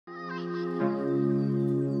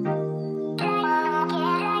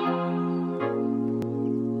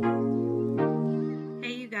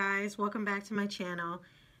welcome back to my channel.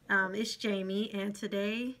 It's Jamie, and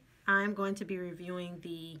today I'm going to be reviewing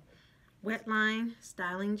the Wetline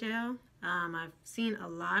Styling Gel. I've seen a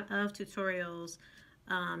lot of tutorials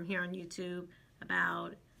here on YouTube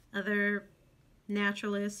about other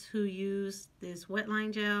naturalists who use this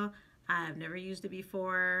Wetline Gel. I've never used it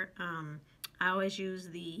before. I always use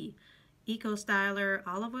the Eco Styler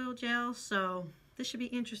olive oil gel, so this should be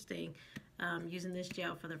interesting using this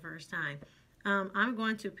gel for the first time. I'm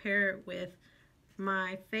going to pair it with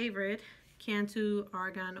my favorite Cantu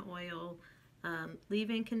Argon Oil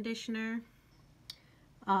leave-in conditioner.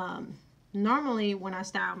 Normally when I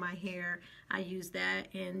style my hair, I use that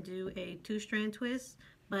and do a 2-strand twist,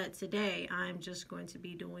 but today I'm just going to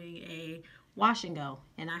be doing a wash and go,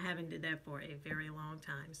 and I haven't did that for a very long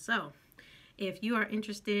time. So if you are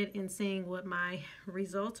interested in seeing what my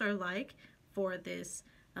results are like for this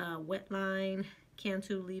Wetline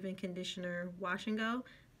Cantu leave-in conditioner wash and go,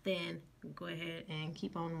 then go ahead and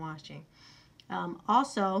keep on watching.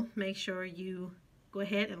 Also, make sure you go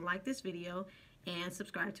ahead and like this video and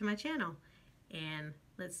subscribe to my channel, and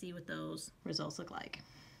let's see what those results look like.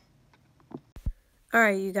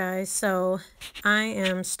 Alright, you guys, so I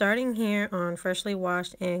am starting here on freshly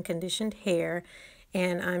washed and conditioned hair,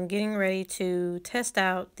 and I'm getting ready to test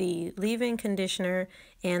out the leave-in conditioner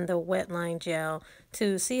and the Wetline gel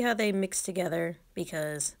to see how they mix together,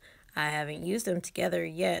 because I haven't used them together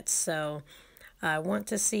yet. So I want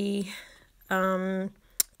to see if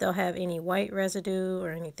they'll have any white residue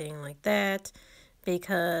or anything like that,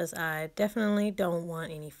 because I definitely don't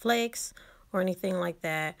want any flakes or anything like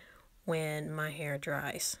that when my hair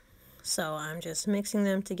dries. So I'm just mixing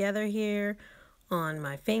them together here on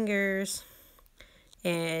my fingers.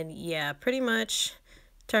 And yeah, pretty much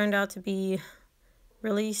turned out to be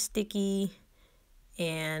really sticky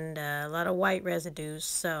and a lot of white residues.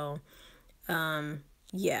 So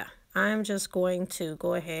yeah, I'm just going to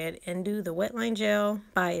go ahead and do the Wetline gel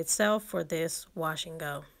by itself for this wash and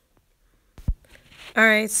go.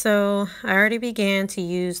 Alright, so I already began to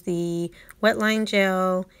use the Wetline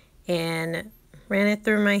gel and ran it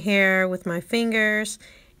through my hair with my fingers.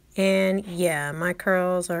 And yeah, my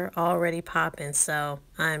curls are already popping, so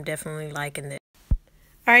I'm definitely liking this.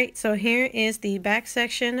 Alright, so here is the back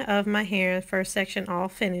section of my hair, first section all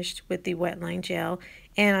finished with the Wetline gel,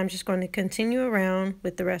 and I'm just going to continue around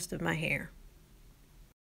with the rest of my hair.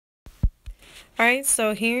 Alright,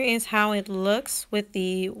 so here is how it looks with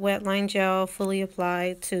the Wetline gel fully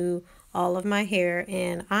applied to all of my hair,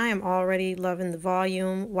 and I am already loving the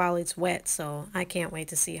volume while it's wet, so I can't wait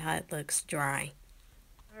to see how it looks dry.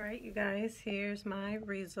 Alright, you guys, here's my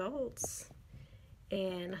results,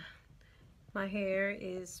 and my hair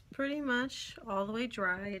is pretty much all the way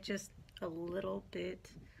dry. It's just a little bit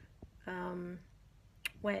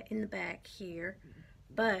wet in the back here,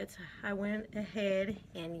 but I went ahead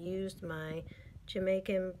and used my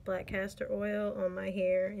Jamaican black castor oil on my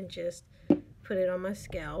hair and just put it on my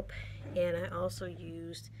scalp, and I also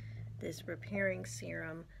used this repairing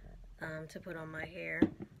serum to put on my hair.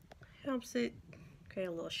 Helps it create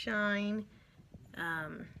a little shine,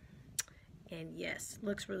 and yes,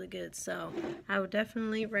 looks really good. So I would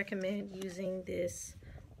definitely recommend using this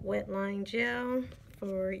Wetline gel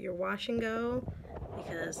for your wash and go,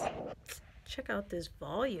 because check out this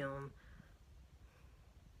volume.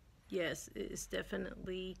 Yes, it's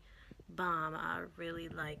definitely bomb. I really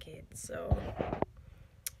like it. So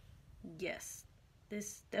yes,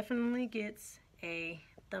 this definitely gets a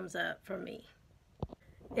thumbs up from me.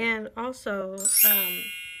 And also,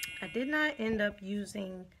 I did not end up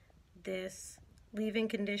using this leave-in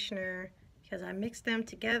conditioner because I mixed them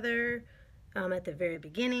together at the very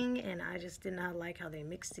beginning, and I just did not like how they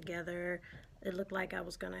mixed together. It looked like I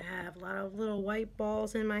was going to have a lot of little white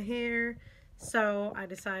balls in my hair, so I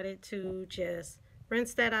decided to just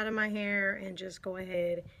rinse that out of my hair and just go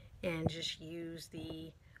ahead and just use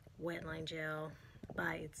the Wetline gel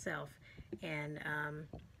by itself. And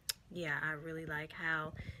yeah, I really like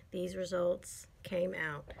how these results came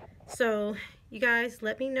out. So you guys,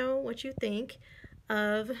 let me know what you think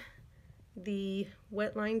of the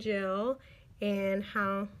Wetline gel and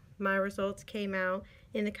how my results came out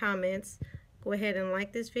in the comments. Go ahead and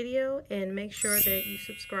like this video and make sure that you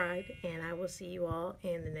subscribe, and I will see you all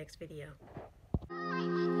in the next video.